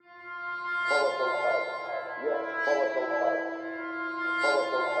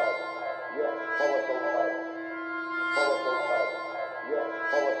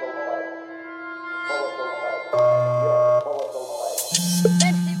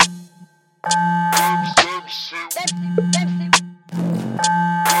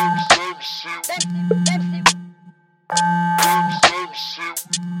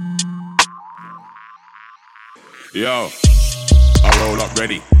Yo, I roll up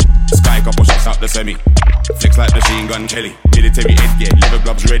ready. Sky couple shots out the semi. Flicks like machine gun Kelly. Military headgear, leather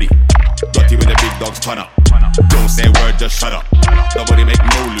gloves ready. Dirty when the big dogs turn up. Don't say a word, just shut up. Nobody make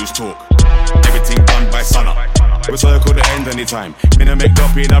no loose talk. Everything done by sunup. We circle the end anytime. Minna make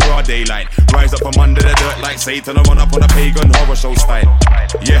up in a broad daylight. Rise up from under the dirt like Satan and run up on a pagan horror show style.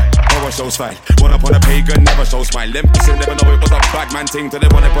 Yeah, horror show style. Run up on a pagan, never show smile. Them pussy never know it was a bad man thing till they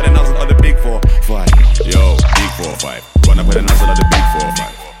wanna put a nozzle on the big 4-5. Yo, big 4-5. Run up with a nozzle on the big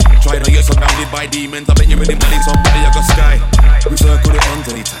 4-5. Try now, you're surrounded by demons. I bet you really money, somebody you got sky. We circle the end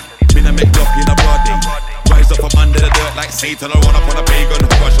anytime. Minna make up in a broad daylight. Rise up from under the dirt like Satan and run up on a pagan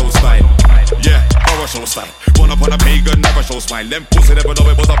horror show style. Yeah, horror show style. Run up on a pagan, never show smile. Them pussy never know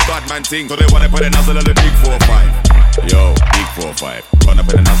it was a bad man thing till they wanna put a nozzle on the big 4-5. Yo, big 4-5. Run up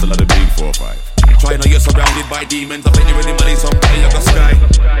with a nozzle on the big 4-5. Try now, you're surrounded by demons. I bet you really money, somebody you got sky.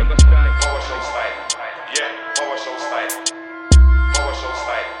 Horror show style. Yeah, horror show style. Horror show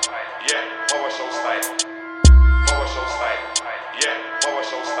style. Yeah, horror show style. Horror show style. Yeah, horror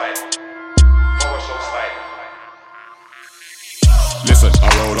show style. Horror show style. Listen, I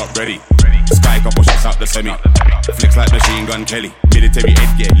roll up ready. Sky couple shots out the semi. Flicks like machine gun Kelly. Military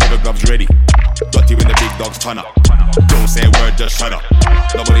headgear, leather gloves ready. Dirty when the big dogs turn up. Don't say a word, just shut up.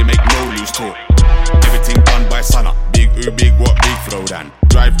 Nobody make no loose talk. Everything done by sunup. Big who, big what, big Flowdan.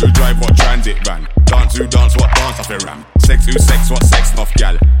 Drive who, drive what, transit van. Dance who, dance what, dance off a ram. Sex who, sex what, sex off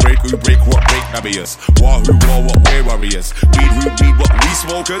gal. Break who, break what, break barriers. War who, war what, way warriors. Weed who, weed what, we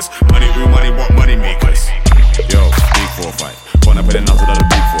smokers. Money who, money what, money makers. Yo, big 4-5. Wanna put a nozzle on the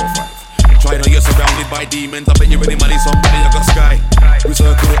big 4-5. Try now, you're surrounded by demons. I bet you really money, somebody you got sky. We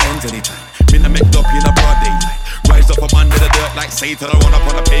circle the ends anytime. Minna make up in a broad daylight. Rise up from under the dirt like Satan and run up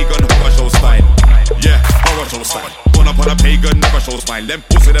on a pagan horror show style. Yeah, horror show style. Run up on a pagan, never show smile. Them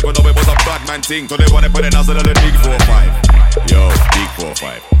pussy never know it was a bad man thing till they wanna put a nozzle on the big 4-5. Yo, big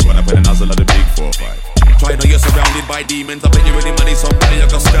 4-5. Run up with a nozzle on the big 4-5. Try now, you're surrounded by demons. I bet you really money, somebody you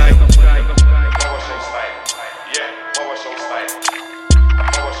got sky. Horror show style. Yeah, horror show style.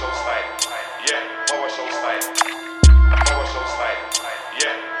 Horror show style. Yeah, horror show style. Horror show style.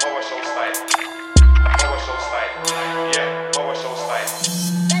 Yeah, horror show style. Horror show style. Yeah, horror show style.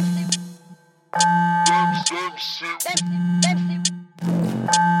 Dum, dum,